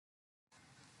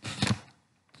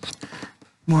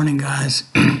Morning, guys.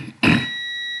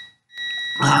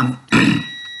 um,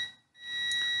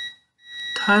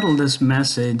 Titled this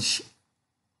message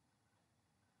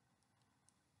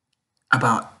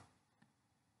about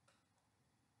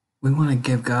we want to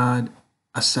give God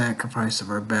a sacrifice of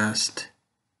our best,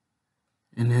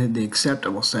 and the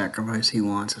acceptable sacrifice He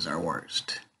wants is our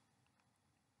worst.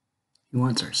 He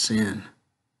wants our sin.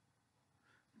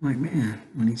 I'm like, man,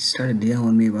 when He started dealing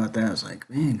with me about that, I was like,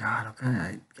 man, God,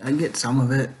 okay, I get some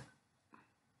of it.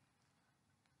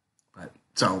 But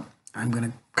so I'm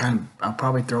going to I'll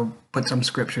probably put some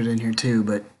scriptures in here too,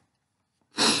 but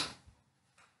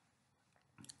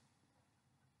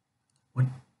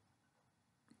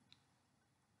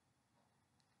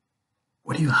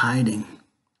what are you hiding?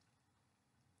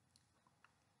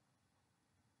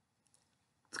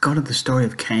 Let's go to the story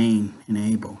of Cain and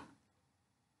Abel.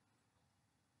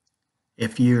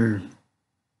 If you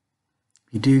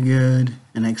do good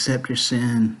and accept your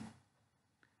sin,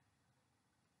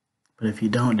 but if you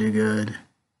don't do good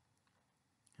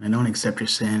and don't accept your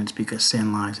sin, it's because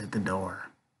sin lies at the door.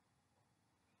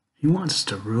 He wants us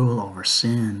to rule over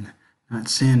sin, not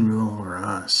sin rule over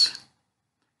us.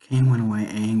 Cain went away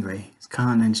angry. His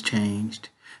countenance changed,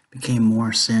 became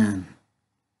more sin.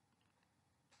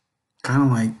 Kind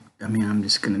of like, I'm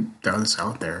just going to throw this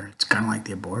out there. It's kind of like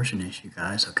the abortion issue,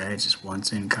 guys, okay? It's just one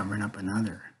sin covering up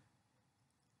another.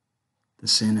 The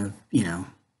sin of,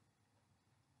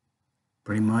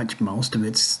 pretty much most of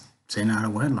it's sin out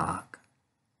of wedlock,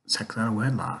 sex out of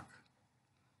wedlock,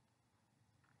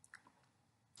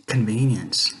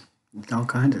 convenience, all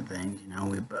kinds of things,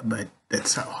 but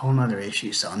that's a whole nother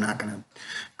issue, so I'm not going to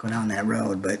go down that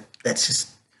road, but that's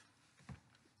just,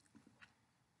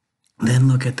 then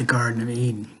look at the Garden of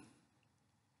Eden.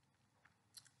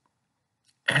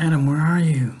 Adam, where are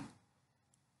you?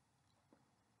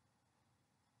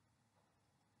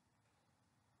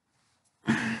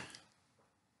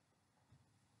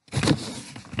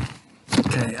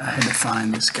 Okay, I had to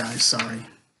find this guy, sorry.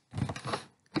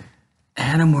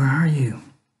 Adam, where are you?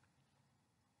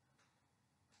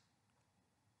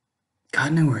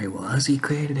 God knew where he was. He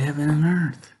created heaven and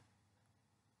earth.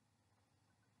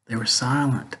 They were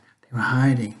silent. They were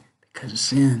hiding because of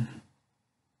sin,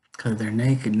 because of their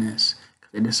nakedness,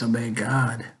 because they disobeyed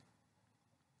God.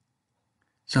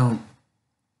 So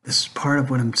this is part of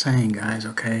what I'm saying, guys,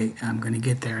 okay? I'm going to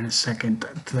get there in a second.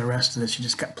 To the rest of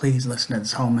this, please listen to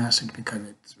this whole message because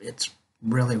it's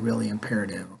really, really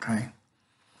imperative, okay?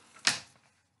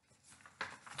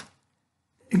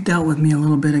 It dealt with me a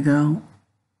little bit ago,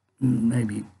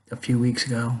 maybe a few weeks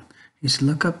ago. He said,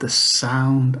 look up the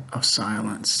Sound of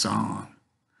Silence song.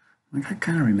 Like, I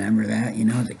kind of remember that,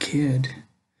 as a kid.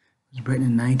 It was written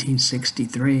in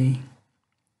 1963.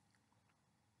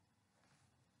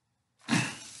 I'm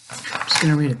just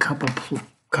going to read a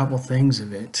couple things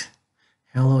of it.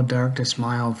 Hello, darkness,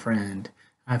 my old friend.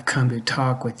 I've come to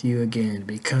talk with you again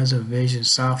because a vision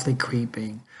softly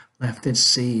creeping left its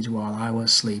seeds while I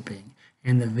was sleeping.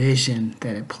 And the vision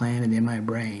that it planted in my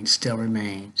brain still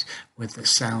remains with the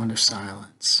sound of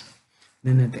silence.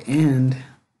 Then at the end,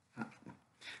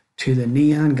 to the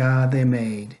neon god they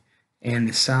made, and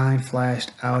the sign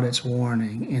flashed out its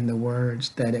warning in the words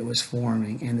that it was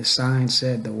forming. And the sign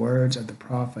said, the words of the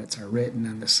prophets are written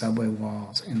on the subway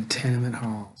walls and the tenement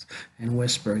halls, and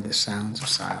whispered the sounds of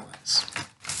silence.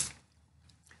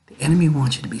 The enemy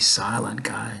wants you to be silent,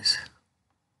 guys.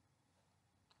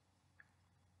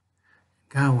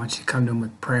 God wants you to come to him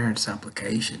with prayer and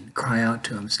supplication. Cry out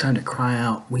to him. It's time to cry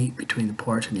out, weep between the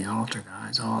porch and the altar,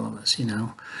 guys. All of us,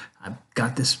 I've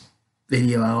got this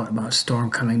video out about a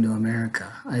storm coming to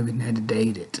America. I even had to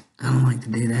date it. I don't like to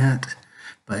do that.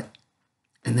 And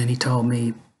then he told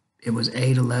me it was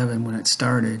 8/11 when it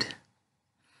started.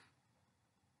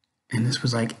 And this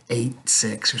was like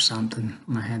 8/6 or something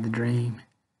when I had the dream.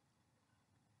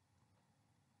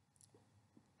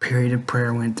 Period of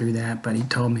prayer went through that, but he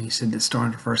told me, he said the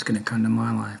storms were first going to come to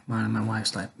my life. Mine and my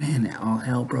wife's like, man, all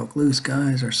hell broke loose,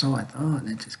 guys, or so I thought, and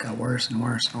it just got worse and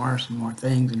worse and worse and more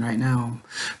things, and right now,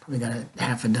 probably got a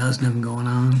half a dozen of them going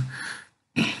on.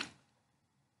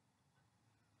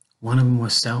 One of them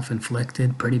was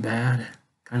self-inflicted, pretty bad,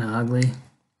 kind of ugly.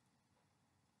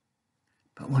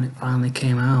 But when it finally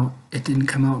came out, it didn't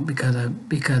come out because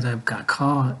I got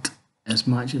caught as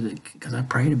much as because I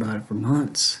prayed about it for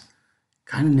months.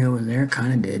 Kind of knew it was there,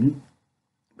 kind of didn't,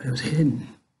 but it was hidden.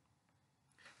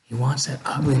 He wants that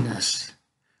ugliness.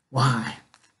 Why?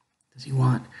 Does he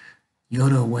want, you go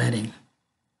to a wedding,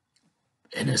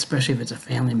 and especially if it's a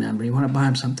family member, you want to buy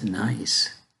him something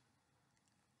nice.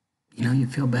 You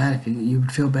feel bad if you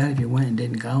would feel bad if you went and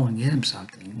didn't go and get him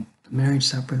something. The marriage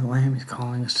supper of the Lamb, he's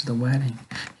calling us to the wedding.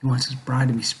 He wants his bride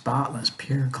to be spotless,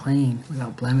 pure, clean,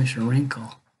 without blemish or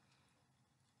wrinkle.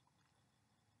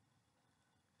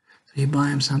 So you buy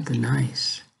him something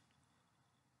nice,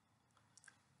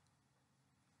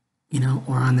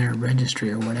 or on their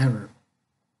registry or whatever.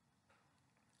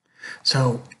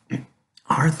 So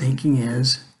our thinking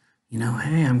is, hey,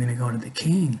 I'm going to go to the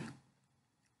king.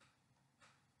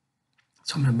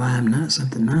 So I'm going to buy him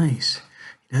something nice.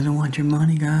 He doesn't want your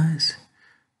money, guys.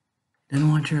 He doesn't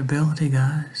want your ability,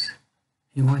 guys.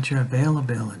 He wants your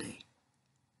availability.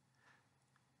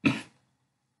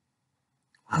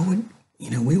 Why would,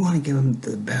 we want to give him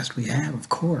the best we have, of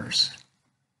course.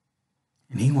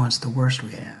 And he wants the worst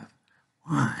we have.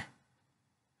 Why?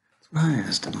 That's what I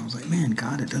asked him. I was like, man,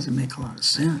 God, it doesn't make a lot of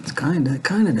sense. Kind of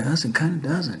does and kind of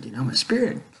doesn't. My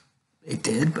spirit, it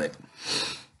did, but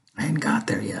I hadn't got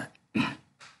there yet.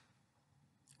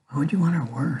 Why would you want our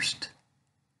worst?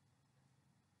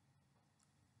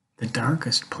 The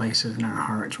darkest places in our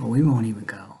hearts where we won't even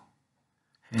go.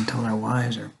 And told our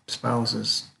wives or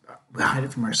spouses, we hide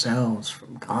it from ourselves,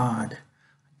 from God,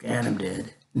 like Adam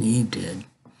did, and Eve did.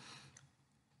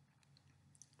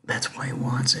 That's why he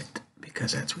wants it,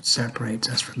 because that's what separates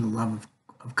us from the love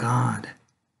of God.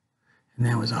 And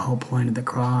that was the whole point of the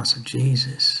cross of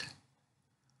Jesus,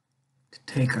 to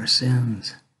take our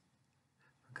sins.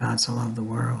 For God so loved the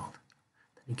world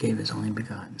that he gave his only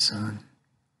begotten Son.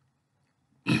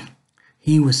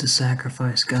 He was the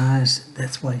sacrifice, guys.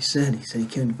 That's why he said he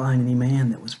couldn't find any man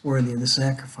that was worthy of the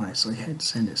sacrifice, so he had to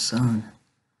send his Son.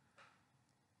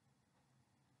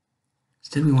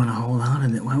 Instead, we want to hold on to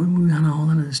that. Why would we want to hold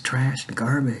on to this trash and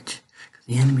garbage? Because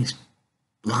the enemy's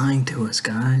lying to us,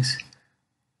 guys.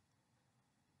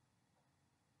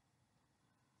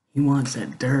 He wants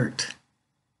that dirt,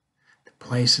 the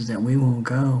places that we won't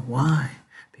go. Why?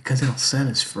 Because it'll set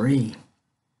us free.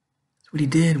 That's what he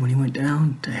did when he went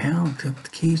down to hell, took the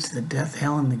keys to the death,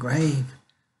 hell, and the grave.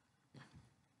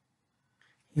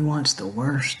 He wants the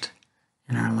worst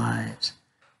in our lives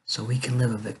so we can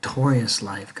live a victorious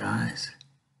life, guys.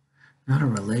 Not a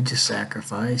religious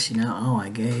sacrifice, I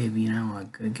gave,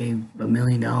 I gave $1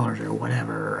 million or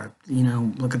whatever, or,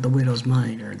 look at the widow's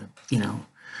mite, or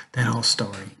that whole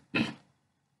story.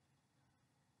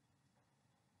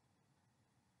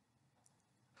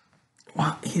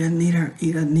 Well, he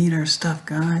doesn't need our stuff,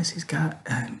 guys. He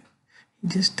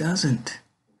just doesn't.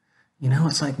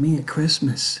 It's like me at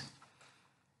Christmas.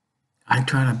 I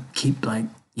try to keep my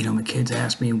kids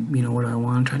ask me, what do I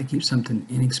want? I try to keep something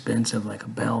inexpensive, like a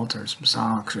belt or some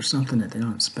socks or something that they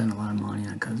don't have to spend a lot of money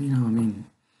on. Because, I don't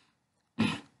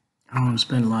want to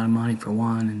spend a lot of money for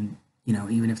one. And,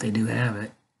 even if they do have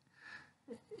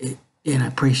it, and I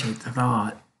appreciate the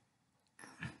thought.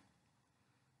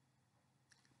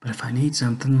 But if I need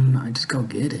something, I just go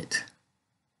get it.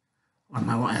 Or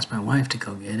ask my wife to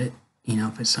go get it.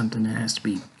 If it's something that has to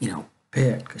be,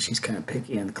 picked, because she's kind of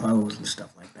picky on the clothes and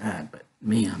stuff like that. But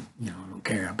me, I don't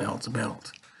care. A belt's a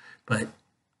belt. But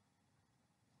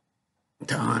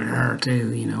to honor her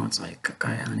too, it's like,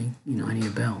 okay, honey, I need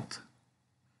a belt.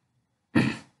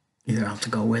 Either I'll have to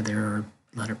go with her or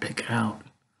let her pick it out.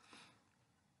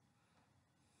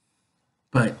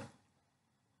 But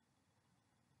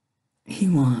he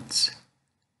wants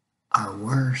our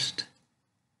worst,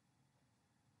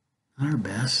 not our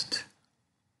best.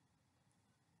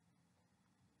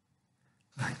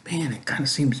 Like, man, it kind of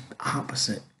seems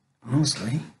opposite,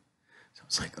 honestly. So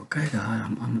it's like, okay,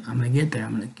 God, I'm going to get there.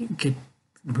 I'm going to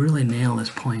really nail this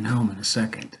point home in a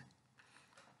second.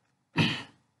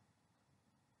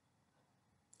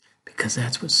 Because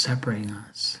that's what's separating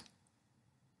us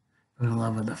from the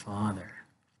love of the Father.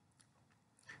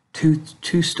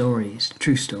 Two stories,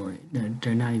 true story.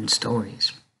 They're not even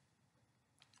stories.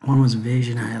 One was a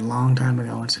vision I had a long time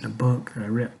ago. It's in a book that I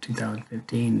read in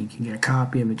 2015. You can get a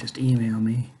copy of it. Just email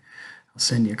me. I'll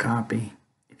send you a copy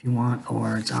if you want,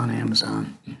 or it's on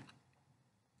Amazon.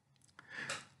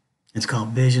 It's called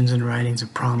Visions and Writings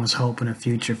of Promise, Hope, and a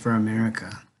Future for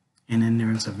America. And then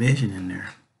there's a vision in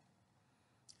there.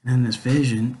 And in this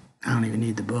vision, I don't even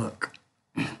need the book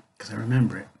because I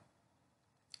remember it.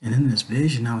 And in this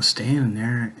vision, I was standing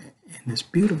there in this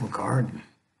beautiful garden.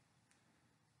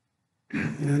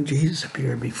 Jesus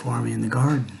appeared before me in the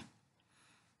garden.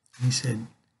 And he said,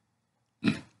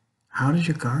 how does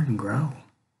your garden grow?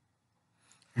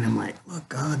 And I'm like, look,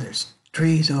 God, there's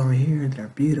trees over here that are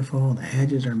beautiful. The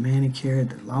hedges are manicured.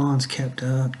 The lawn's kept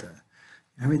up.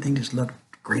 Everything just looked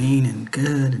green and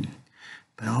good.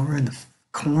 But over in the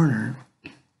corner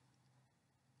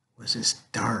was this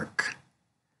dark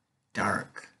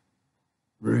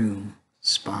room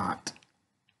spot.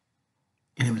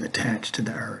 And it was attached to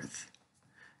the earth.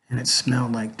 and it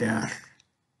smelled like death,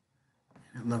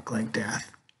 and it looked like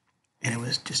death, and it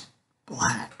was just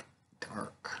black,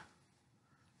 dark,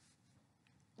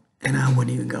 and I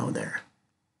wouldn't even go there.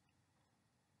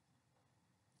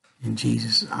 And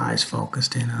Jesus' eyes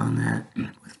focused in on that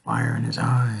with fire in his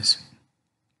eyes,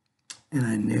 and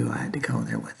I knew I had to go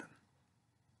there with him.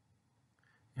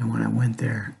 And when I went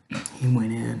there, he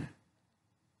went in,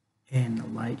 and the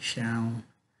light shone.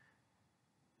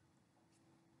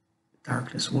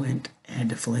 Darkness went, had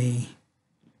to flee,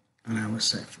 and I was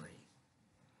set free.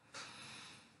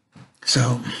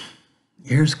 So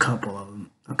here's a couple of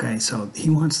them. Okay, so he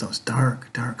wants those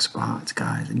dark, dark spots,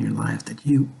 guys, in your life that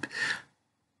you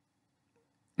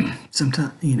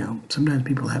sometimes, sometimes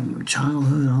people have them from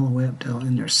childhood all the way up till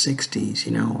in their 60s,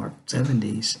 or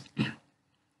 70s.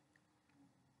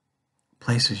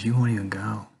 Places you won't even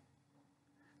go.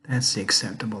 That's the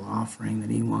acceptable offering that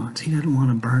he wants. He doesn't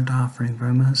want a burnt offering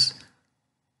from us.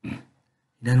 He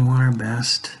doesn't want our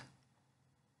best.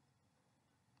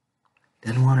 He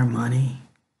doesn't want our money.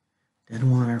 He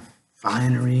doesn't want our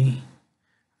finery.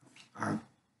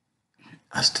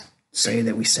 Us to say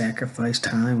that we sacrifice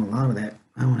time. A lot of that,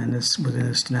 within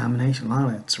this denomination, a lot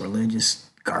of that's religious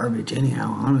garbage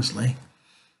anyhow, honestly.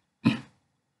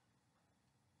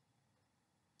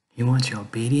 He wants your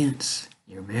obedience,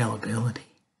 your availability.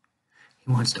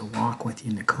 He wants to walk with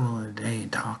you in the cool of the day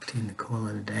and talk to you in the cool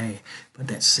of the day. But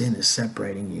that sin is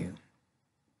separating you.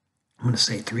 I want to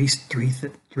say three stories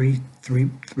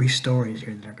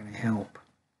here that are going to help.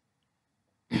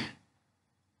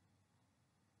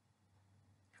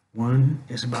 One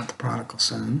is about the prodigal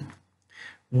son.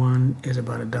 One is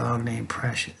about a dog named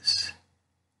Precious.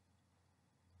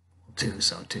 Well,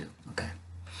 two. Okay.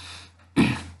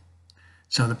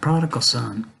 So the prodigal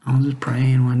son, I was just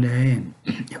praying one day, and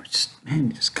it was just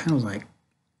kind of like,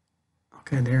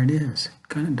 okay, there it is. It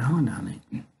kind of dawned on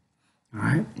me. All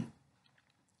right.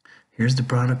 Here's the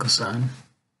prodigal son.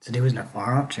 Said he was in a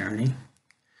far-off journey,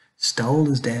 stole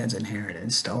his dad's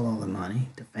inheritance, stole all the money,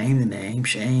 defamed the name,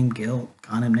 shame, guilt,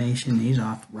 condemnation. He's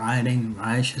off riding,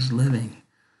 righteous living.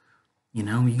 You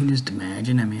can just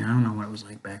imagine. I don't know what it was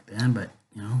like back then, but,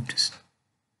 just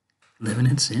living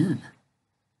in sin.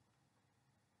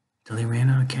 Till he ran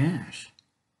out of cash.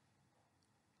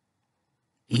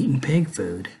 Eating pig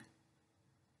food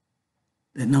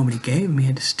that nobody gave him, he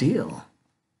had to steal.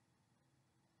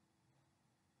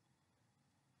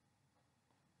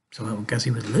 So I guess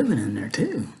he was living in there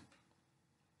too.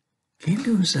 Came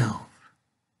to himself.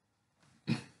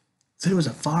 Said it was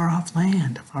a far-off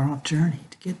land, a far-off journey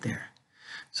to get there.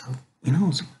 So, it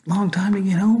was a long time to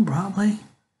get home probably.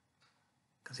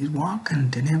 Because he's walking,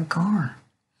 didn't have a car.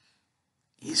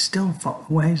 He's still a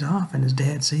ways off, and his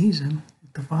dad sees him.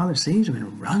 The father sees him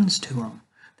and runs to him.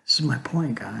 This is my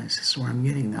point, guys. This is where I'm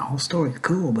getting. The whole story is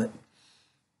cool,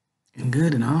 and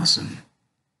good and awesome.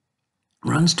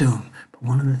 Runs to him. But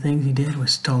one of the things he did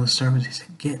was told his servants, he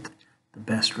said, get the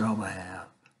best robe I have.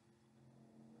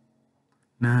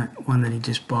 Not one that he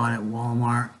just bought at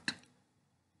Walmart.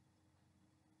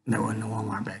 There wasn't a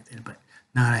Walmart back then, but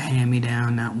not a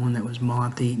hand-me-down, not one that was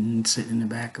moth-eaten, sitting in the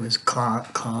back of his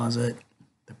closet.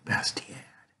 The best he had.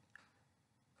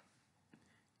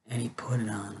 And he put it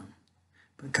on him.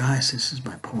 But guys, this is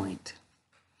my point.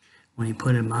 When he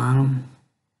put him on him,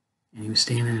 and he was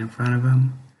standing in front of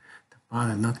him, the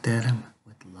father looked at him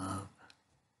with love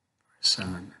for his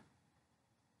son.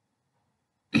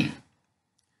 The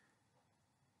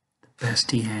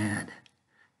best he had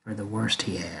for the worst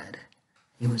he had.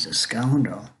 He was a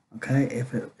scoundrel. Okay,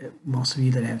 most of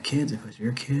you that have kids, if it was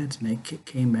your kids and they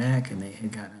came back and they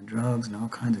had gotten on drugs and all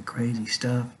kinds of crazy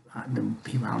stuff, the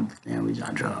people around the families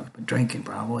on drugs, but drinking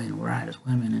probably and riotous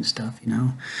women and stuff, you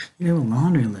have a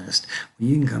laundry list where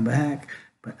you can come back,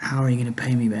 but how are you going to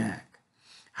pay me back?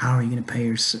 How are you going to pay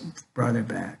your brother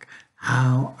back?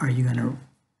 How are you going to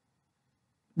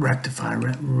rectify,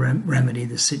 remedy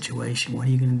the situation? What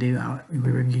are you going to do? How are you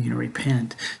going to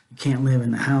repent? You can't live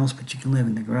in the house, but you can live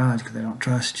in the garage because they don't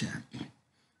trust you.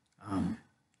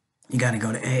 You got to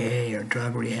go to AA or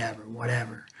drug rehab or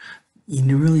whatever.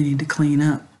 You really need to clean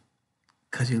up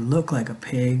because you look like a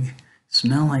pig,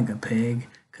 smell like a pig,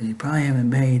 because you probably haven't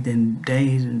bathed in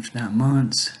days, if not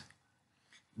months.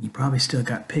 You probably still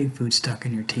got pig food stuck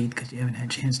in your teeth because you haven't had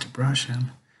a chance to brush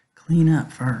them. Clean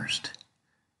up first.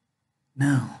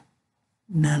 No,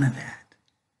 none of that.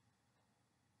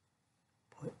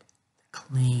 Put the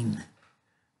clean,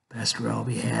 best robe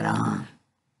he had on.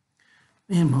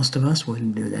 Man, most of us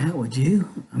wouldn't do that, would you?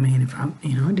 If I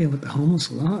deal with the homeless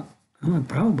a lot. I would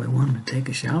probably want him to take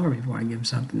a shower before I give him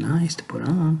something nice to put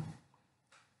on.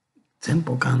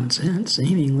 Simple common sense,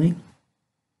 seemingly.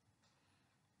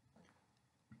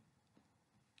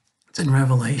 It's in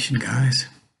Revelation, guys.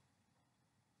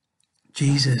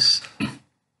 Jesus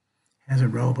has a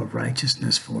robe of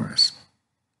righteousness for us,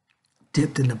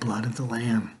 dipped in the blood of the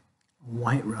Lamb, a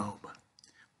white robe,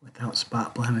 without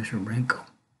spot, blemish, or wrinkle.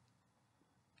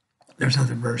 There's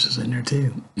other verses in there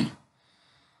too.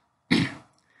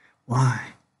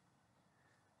 Why?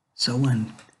 So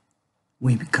when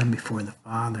we come before the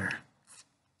Father,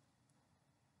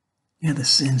 yeah, the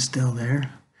sin's still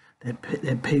there.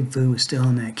 That pig food was still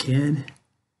in that kid.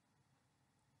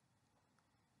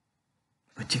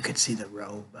 But you could see the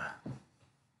robe.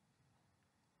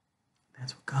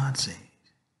 That's what God sees.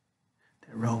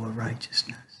 That robe of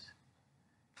righteousness.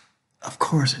 Of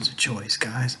course it's a choice,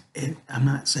 guys. I'm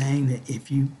not saying that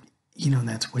if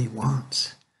that's what he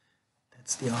wants.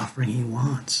 That's the offering he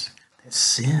wants. That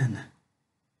sin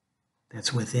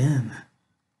that's within.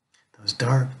 Those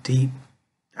dark, deep,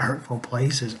 hurtful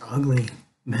places, ugly,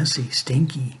 messy,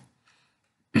 stinky.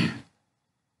 Because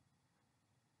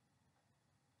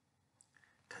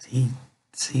he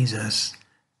sees us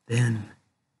then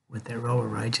with that robe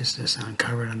of righteousness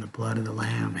uncovered on the blood of the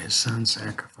Lamb, his son's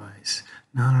sacrifice,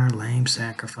 not our lame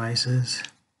sacrifices.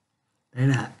 They're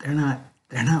not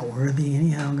worthy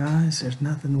anyhow, guys. There's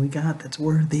nothing we got that's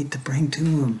worthy to bring to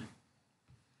him.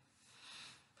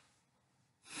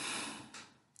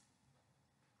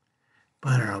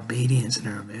 But our obedience and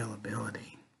our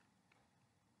availability.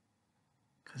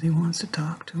 Because he wants to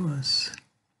talk to us.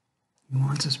 He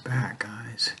wants us back,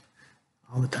 guys.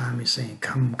 All the time he's saying,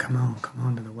 come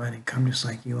on to the wedding. Come just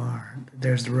like you are.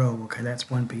 There's the robe. Okay, that's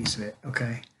one piece of it.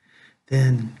 Okay.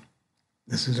 Then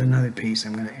this is another piece.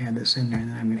 I'm going to add this in there,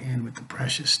 and then I'm going to end with the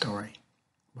precious story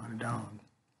about a dog.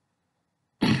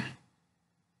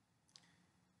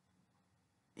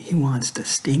 He wants the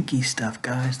stinky stuff,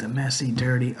 guys, the messy,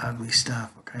 dirty, ugly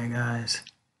stuff. Okay, guys?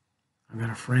 I've got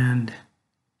a friend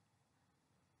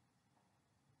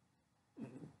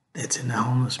that's in the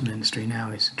homeless ministry now.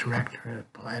 He's a director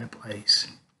at a place.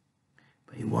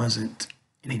 But he wasn't,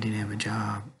 and he didn't have a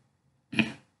job. He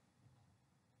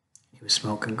was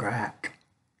smoking crack.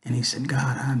 And he said,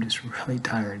 God, I'm just really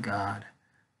tired, God.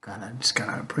 God, I just got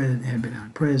out of prison, had been out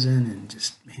of prison, and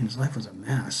just, man, his life was a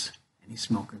mess. And he's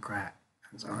smoking crack.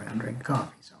 I'm sorry, I'm drinking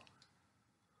coffee, so.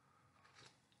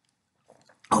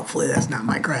 Hopefully that's not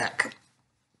my crack.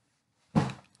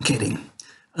 Kidding.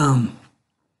 And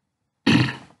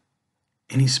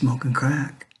he's smoking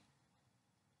crack.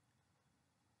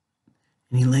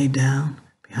 And he laid down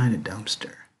behind a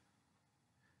dumpster.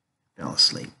 Fell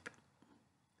asleep.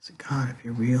 I said, God, if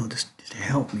you're real, just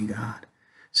help me, God.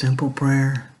 Simple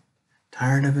prayer.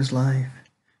 Tired of his life.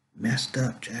 Messed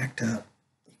up, jacked up.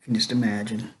 You can just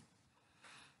imagine.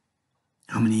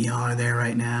 How many of y'all are there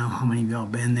right now? How many of y'all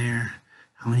been there?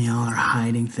 How many of y'all are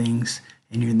hiding things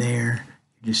and you're there?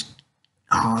 You're just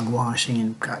hogwashing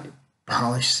and got your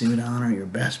polished suit on or your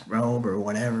best robe or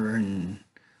whatever,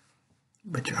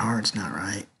 but your heart's not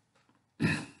right. He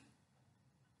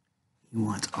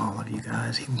wants all of you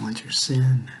guys. He wants your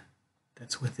sin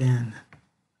that's within.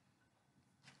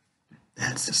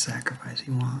 That's the sacrifice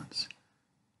he wants.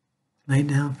 Laid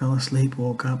down, fell asleep,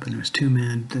 woke up, and there was two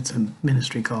men. That's a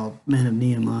ministry called Men of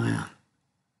Nehemiah.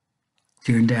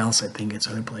 Here in Dallas, I think it's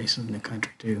other places in the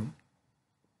country too.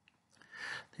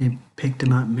 They picked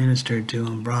him up, ministered to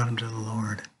him, brought him to the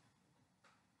Lord.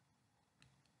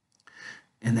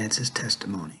 And that's his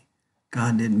testimony.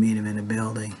 God didn't meet him in a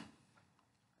building.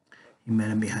 He met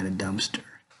him behind a dumpster,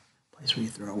 a place where you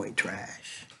throw away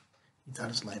trash. He thought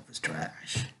his life was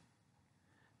trash.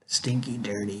 Stinky,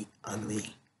 dirty,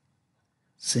 ugly,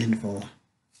 sinful,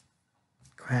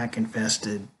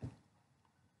 crack-infested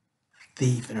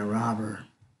thief and a robber.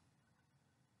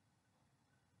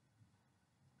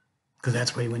 Because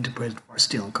that's what he went to prison for,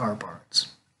 stealing car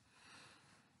parts.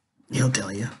 He'll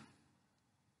tell you.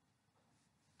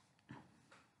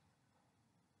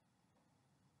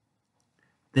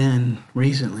 Then,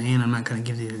 recently, and I'm not going to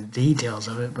give you the details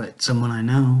of it, but someone I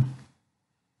know,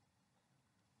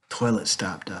 toilet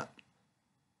stopped up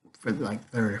for like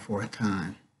third or fourth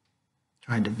time.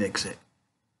 Tried to fix it.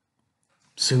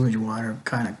 Sewage water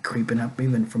kind of creeping up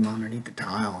even from underneath the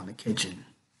tile in the kitchen.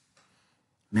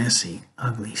 Messy,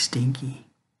 ugly, stinky.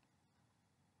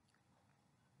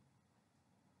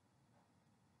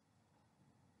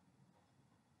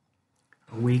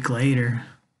 A week later,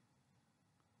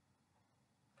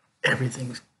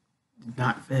 everything's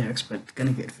not fixed, but it's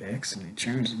going to get fixed, and the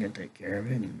insurance is going to take care of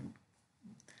it, and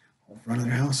the whole front of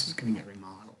their house is going to get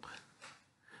remodeled.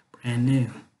 Brand new,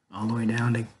 all the way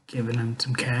down to giving them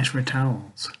some cash for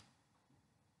towels.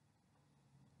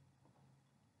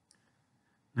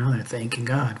 Now they're thanking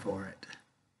God for it.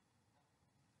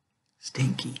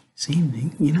 Stinky.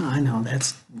 Seeming, I know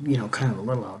that's, kind of a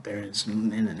little out there is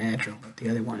in the natural, but the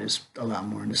other one is a lot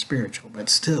more in the spiritual. But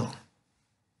still,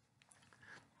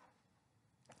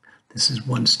 this is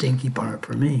one stinky part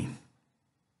for me.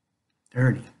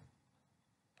 Dirty.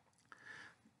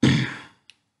 I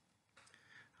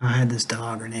had this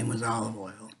dog, her name was Olive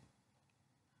Oil.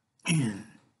 And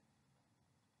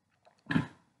I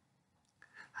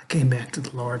came back to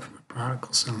the Lord from a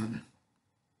prodigal son.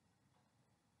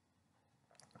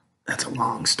 That's a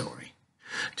long story.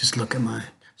 Just look at my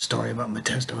story about my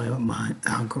testimony, about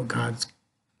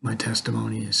my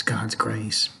testimony is God's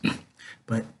grace.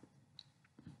 But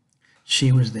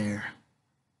she was there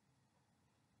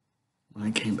when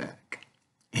I came back.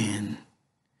 And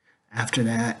after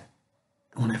that,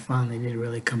 when I finally did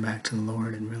really come back to the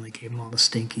Lord and really gave him all the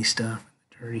stinky stuff,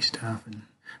 the dirty stuff, and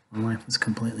my life was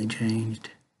completely changed.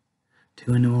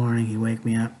 2 a.m, he'd wake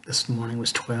me up. This morning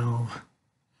was 12.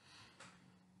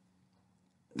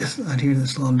 I'd hear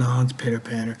this little dog's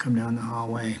pitter-patter come down the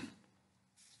hallway.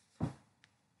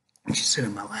 And she'd sit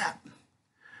in my lap.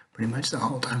 Pretty much the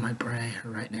whole time I'd pray, her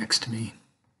right next to me.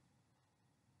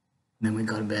 And then we'd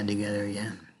go to bed together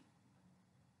again.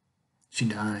 She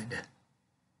died.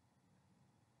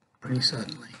 Pretty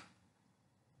suddenly.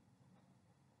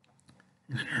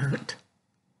 And it hurt.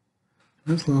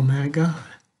 I was a little mad at God.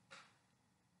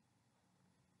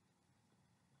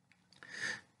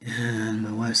 And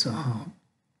my wife saw how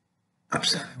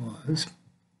upset I was.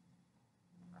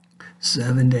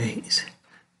 7 days.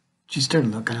 She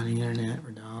started looking on the internet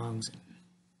for dogs. And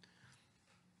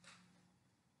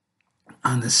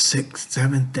on the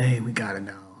 7th day, we got a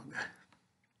dog.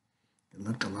 It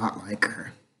looked a lot like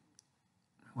her.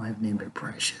 My wife named her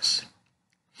Precious.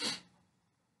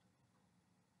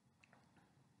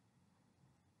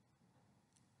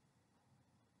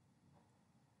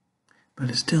 But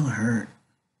it still hurt.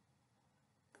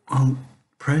 Well,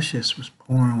 Precious was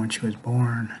born when she was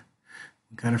born.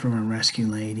 We got her from a rescue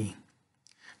lady.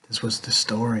 This was the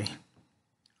story.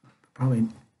 Probably,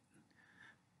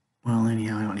 well,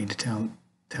 anyhow, I don't need to tell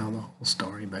the whole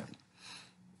story, but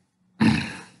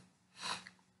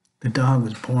the dog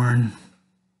was born,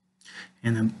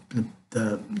 and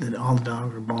all the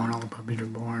dogs were born, all the puppies were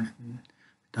born, and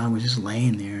the dog was just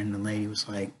laying there, and the lady was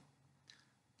like,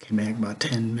 came back about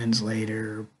 10 minutes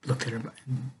later, looked at her,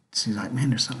 and she's like, man,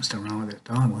 there's something still wrong with this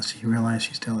dog. Well, she realized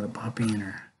she still had a puppy in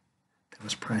her. That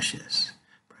was Precious.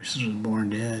 Precious was born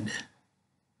dead.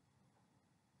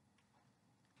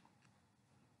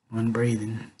 One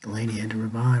breathing. The lady had to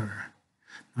revive her.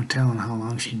 No telling how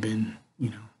long she'd been,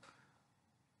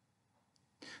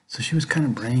 So she was kind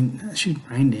of brain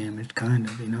damaged, kind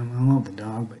of, I love the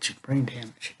dog, but she's brain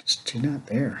damaged. She's not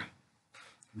there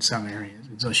in some areas.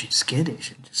 And so she's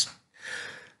skittish and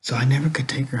so I never could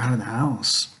take her out of the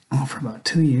house. Oh, for about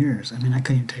 2 years. I mean, I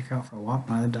couldn't even take her out for a walk.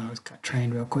 My other dogs got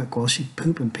trained real quick. Well, she'd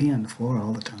poop and pee on the floor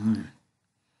all the time.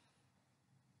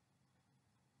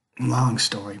 Long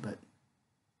story, but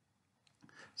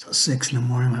so 6 a.m,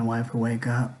 my wife would wake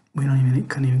up. We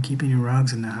couldn't even keep any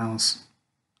rugs in the house.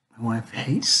 My wife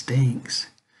hates stinks.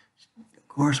 Of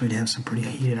course, we'd have some pretty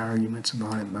heated arguments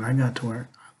about it, but I got to where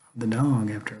I loved the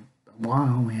dog after a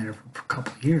while. We had her for a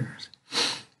couple of years.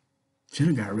 Should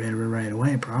have got rid of her right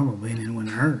away, probably, and it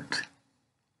wouldn't hurt.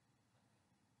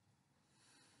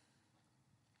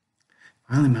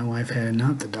 Finally, my wife had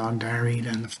enough. The dog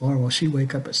diarrheaed on the floor. Well, she'd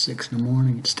wake up at 6 a.m,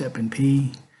 and step and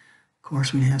pee. Of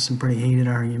course, we'd have some pretty heated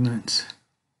arguments.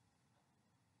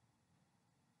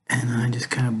 And I just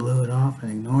kind of blew it off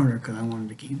and ignored her because I wanted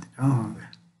to keep the dog.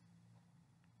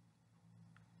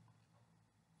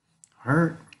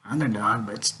 Hurt my other dog,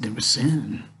 but it was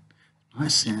sin. My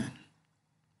sin.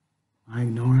 I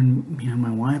ignoring,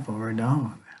 my wife over a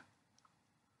dog.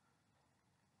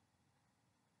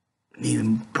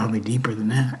 Even probably deeper than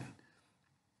that.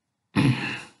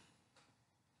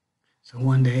 So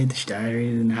one day, she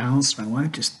diarrheaed in the house. My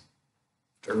wife just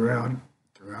threw her out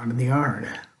in the yard.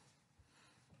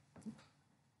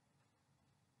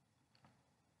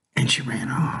 And she ran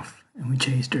off. And we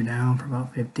chased her down for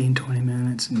about 15, 20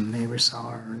 minutes. And the neighbors saw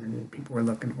her. And people were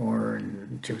looking for her.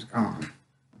 And she was gone.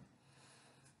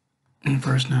 And the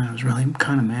first night I was really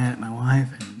kind of mad at my wife,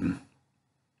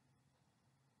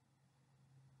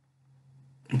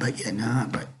 but yet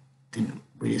not. But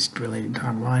we just really didn't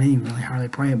talk about it. I didn't even really hardly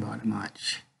pray about it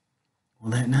much.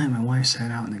 Well, that night my wife sat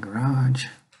out in the garage,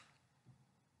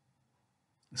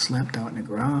 slept out in the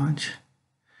garage,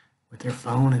 with her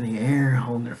phone in the air,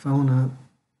 holding her phone up,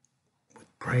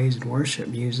 with praise and worship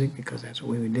music, because that's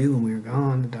what we would do when we were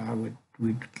gone.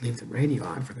 We'd leave the radio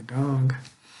on for the dog.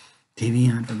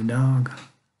 TV on for the dog.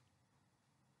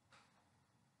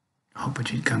 hoping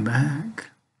she'd come back.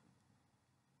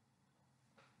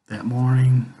 That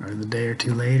morning, or the day or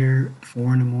two later,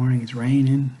 4 in the morning, it's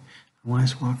raining. My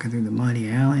wife's walking through the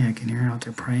muddy alley. I can hear her out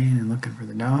there praying and looking for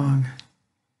the dog.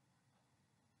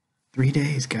 3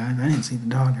 days, guys. I didn't see the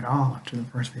dog at all after the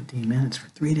first 15 minutes for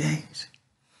 3 days.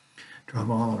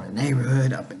 Drove all over the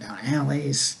neighborhood, up and down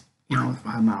alleys,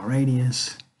 5-mile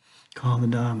radius. Called the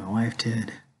dog, my wife did.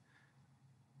 It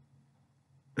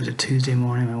was a Tuesday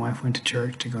morning. My wife went to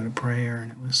church to go to prayer,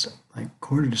 and it was like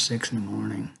 5:45 in the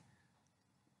morning.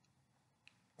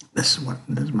 This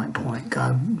is my point.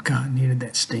 God needed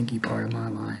that stinky part of my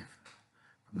life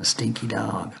from a stinky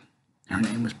dog. Her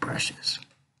name was Precious.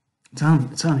 It's on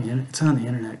the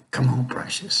internet. Come home,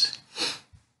 Precious.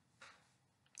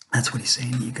 That's what he's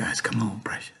saying to you guys. Come home,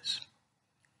 Precious.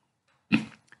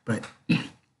 But so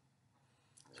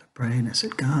I prayed and I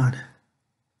said, God,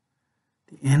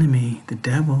 the enemy, the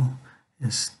devil,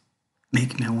 is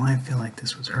making my wife feel like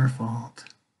this was her fault.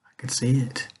 I could see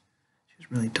it. She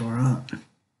was really tore up.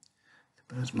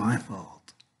 But it was my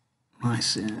fault, my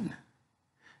sin,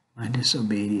 my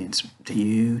disobedience to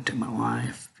you, to my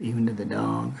wife, even to the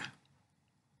dog.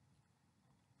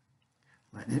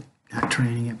 Not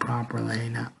training it properly,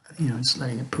 not, just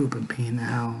letting it poop and pee in the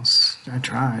house. I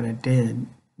tried, I did.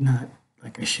 Not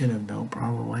like I should have, though,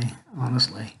 probably,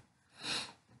 honestly.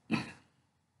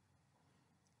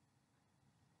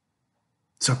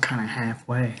 So kind of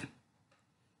halfway. I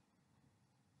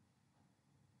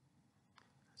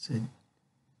said,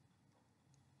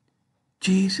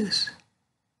 Jesus,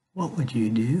 what would you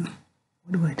do?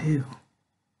 What do I do?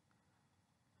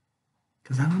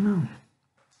 Because I don't know.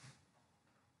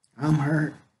 I'm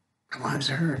hurt. My wife's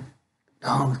hurt. The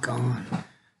dog's gone.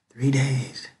 3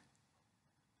 days.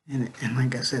 And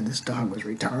like I said, this dog is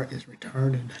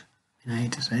retarded. I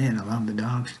hate to say it, I love the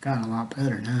dog. She's gotten a lot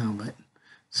better now, but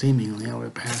seemingly over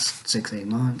the past 6-8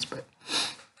 months, but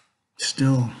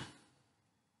still.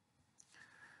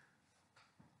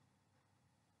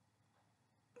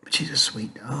 But she's a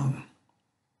sweet dog.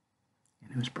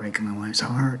 And it was breaking my wife's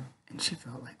heart, and she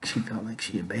felt like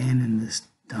she abandoned this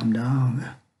dumb dog.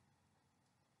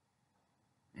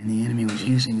 And the enemy was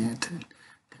using that to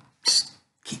just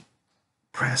keep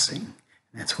pressing.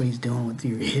 And that's what he's doing with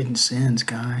your hidden sins,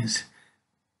 guys.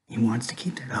 He wants to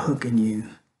keep that hook in you.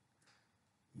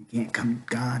 You can't come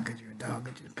to God because you're a dog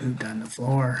that just pooped on the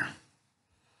floor.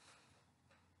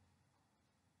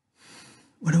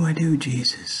 What do I do,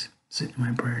 Jesus? Sitting in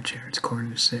my prayer chair. It's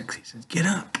 5:45. He says, get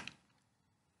up.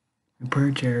 My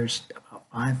prayer chair is about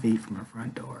 5 feet from our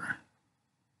front door.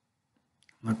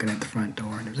 I'm looking at the front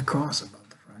door, and there's a cross above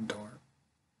the front door.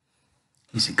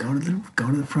 He said, go to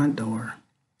the front door,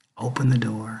 open the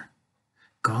door,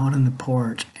 go out on the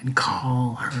porch, and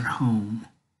call her home.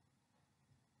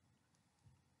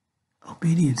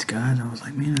 Obedience, guys. I was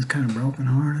like, man, it's kind of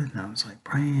brokenhearted. And I was like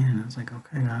praying, and I was like,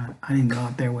 okay, God, I didn't go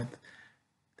out there with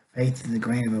faith is the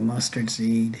grain of a mustard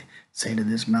seed. Say to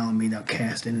this mountain, be thou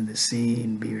cast into the sea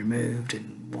and be removed,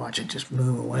 and watch it just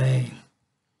move away.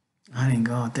 I didn't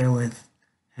go out there with,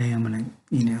 hey, I'm going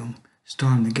to,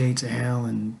 storm the gates of hell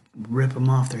and rip them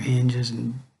off their hinges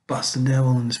and bust the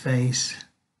devil in his face.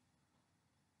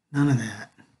 None of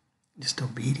that. Just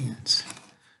obedience.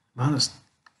 About as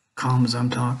calm as I'm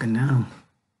talking now.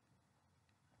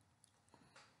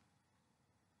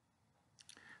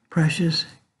 Precious,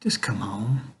 just come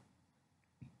home.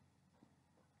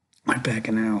 Went back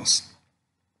in the house.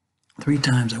 3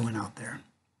 times I went out there.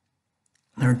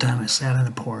 3rd time I sat on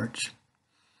the porch,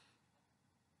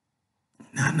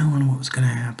 not knowing what was going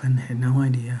to happen, had no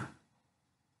idea.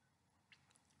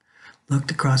 Looked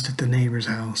across at the neighbor's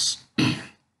house.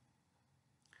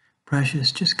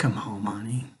 Precious, just come home,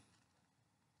 honey.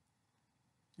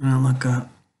 And I look up,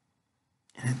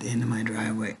 and at the end of my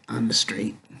driveway, on the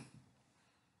street,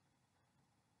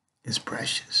 is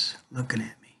Precious looking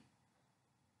at me.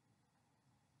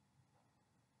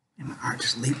 And my heart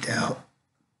just leaped out.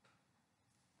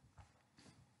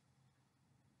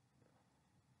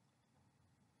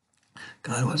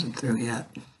 God wasn't through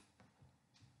yet.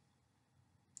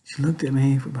 She looked at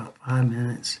me for about 5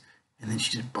 minutes, and then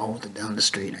she just bolted down the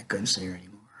street, and I couldn't see her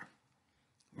anymore.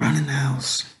 Run in the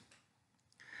house.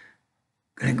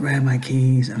 Gonna grab my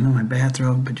keys. I'm in my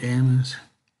bathrobe pajamas.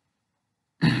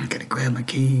 Gotta grab my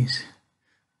keys.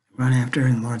 Run after her,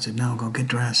 and the Lord said, no, go get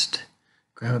dressed.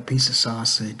 Grab a piece of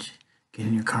sausage. Get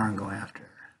in your car and go after her.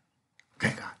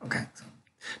 Okay, God, okay. So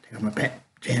take off my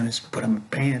pajamas, put on my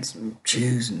pants and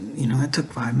shoes, and, that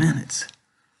took 5 minutes.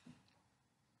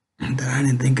 That I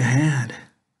didn't think I had.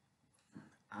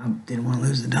 I didn't want to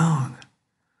lose the dog.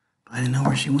 But I didn't know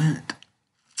where she went.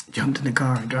 Jumped in the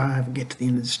car, drive, and get to the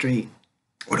end of the street.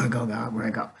 Where do I go, God? Where do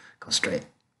I go? Go straight.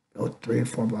 Go 3 or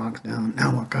 4 blocks down.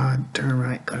 Now what, God? Turn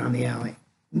right. Go down the alley.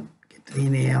 Get to the end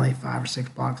of the alley 5 or 6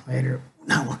 blocks later.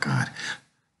 Now what, God?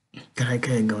 God, I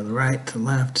could go to the right, to the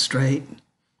left, straight.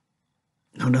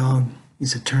 No, dog. He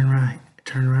said, turn right.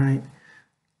 Turn right.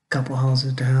 Couple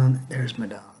houses down. There's my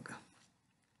dog.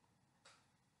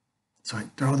 So I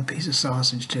throw the piece of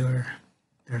sausage to her.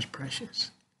 There's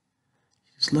Precious.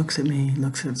 She just looks at me,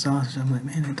 looks at the sausage. I'm like,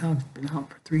 man, that dog's been out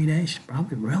for 3 days. She's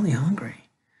probably really hungry.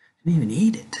 Didn't even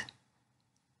eat it.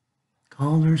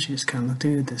 Called her. She just kind of looked at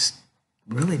me with this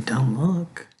really dumb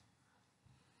look.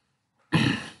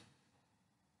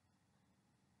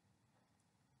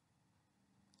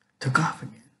 Took off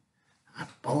again. I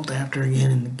bolt after her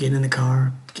again and get in the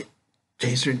car,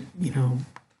 chase her,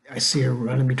 I see her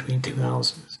running between 2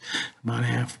 houses.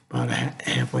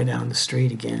 Halfway down the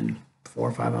street again, 4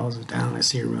 or 5 houses down, I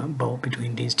see her bolt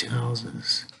between these 2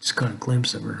 houses. Just got a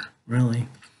glimpse of her, really.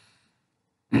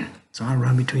 So I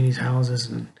run between these houses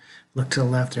and look to the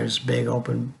left, there's a big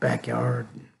open backyard.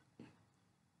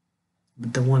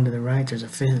 But the one to the right, there's a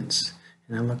fence.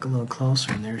 And I look a little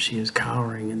closer, and there she is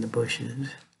cowering in the bushes.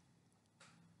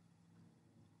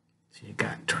 She had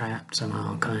gotten trapped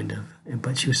somehow, kind of.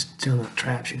 But she was still not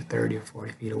trapped. She was 30 or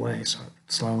 40 feet away. So I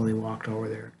slowly walked over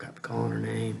there, kept calling her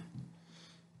name.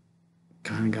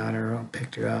 Kind of got her up,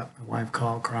 picked her up. My wife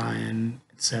called crying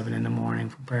at 7 in the morning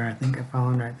for prayer. I think I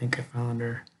found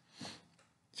her.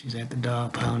 She's at the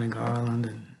dog pound in Garland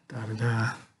and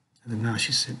da-da-da. And then now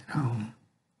she's sitting at home.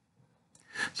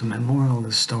 So my moral of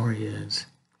the story is,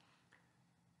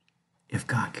 if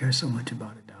God cares so much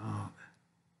about a dog,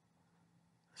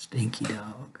 stinky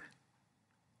dog.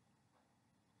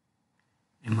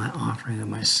 In my offering of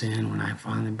my sin, when I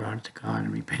finally brought it to God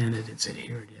and repented, it said,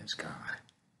 here it is, God.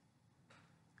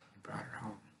 He brought her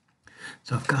home.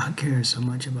 So if God cares so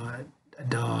much about a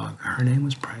dog, her name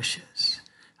was Precious.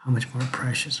 How much more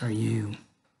precious are you?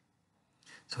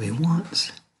 So he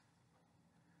wants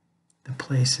the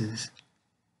places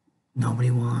nobody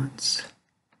wants,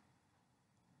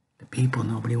 the people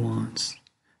nobody wants,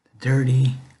 the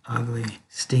dirty, ugly,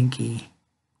 stinky,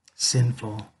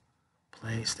 sinful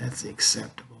place. That's the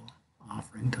acceptable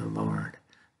offering to the Lord,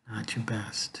 not your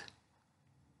best.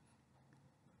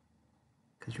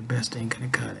 Because your best ain't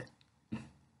going to cut it.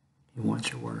 He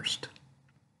wants your worst.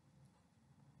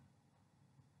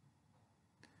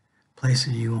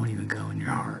 Places you won't even go in your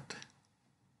heart.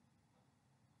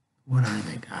 What are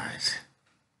they, guys?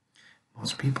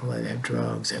 Most people that have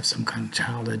drugs have some kind of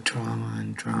childhood trauma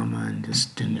and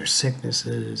just in their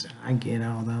sicknesses. I get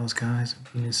all those guys.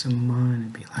 If you knew some of mine,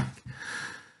 it'd be like,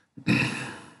 you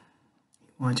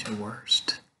want your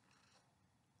worst.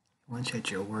 You want you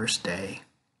at your worst day,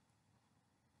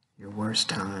 your worst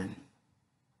time.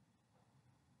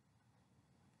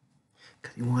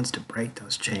 Because he wants to break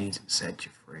those chains and set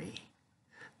you free.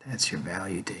 That's your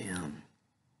value to him.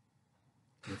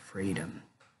 Your freedom.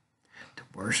 To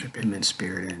worship him in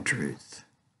spirit and in truth.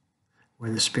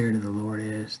 Where the Spirit of the Lord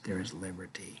is, there is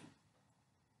liberty.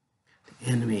 The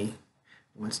enemy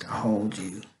wants to hold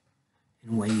you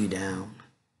and weigh you down.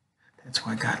 That's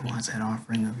why God wants that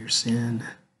offering of your sin.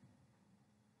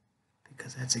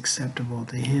 Because that's acceptable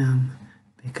to him.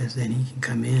 Because then he can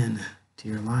come in to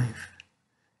your life.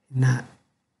 This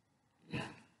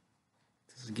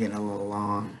is getting a little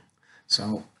long.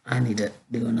 So I need to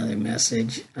do another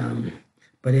message.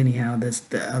 But anyhow,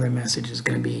 the other message is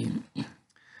going to be,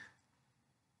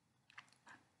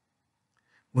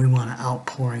 we want an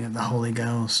outpouring of the Holy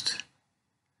Ghost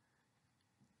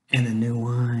and the new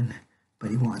wine,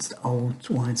 but he wants the old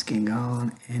wineskin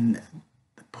gone and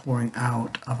the pouring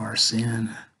out of our sin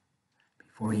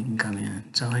before he can come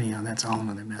in. So anyhow, that's all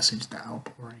another message, the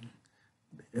outpouring.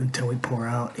 Until we pour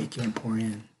out, he can't pour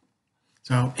in.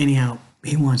 So anyhow,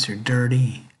 he wants your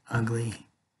dirty, ugly,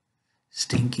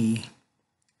 stinky,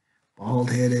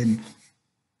 bald-headed,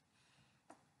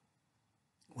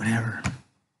 whatever. What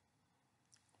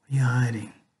are you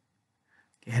hiding?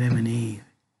 Adam and Eve.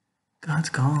 God's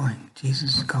calling.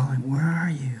 Jesus is calling. Where are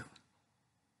you?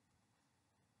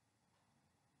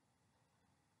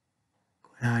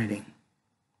 Quit hiding.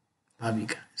 Love you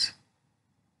guys.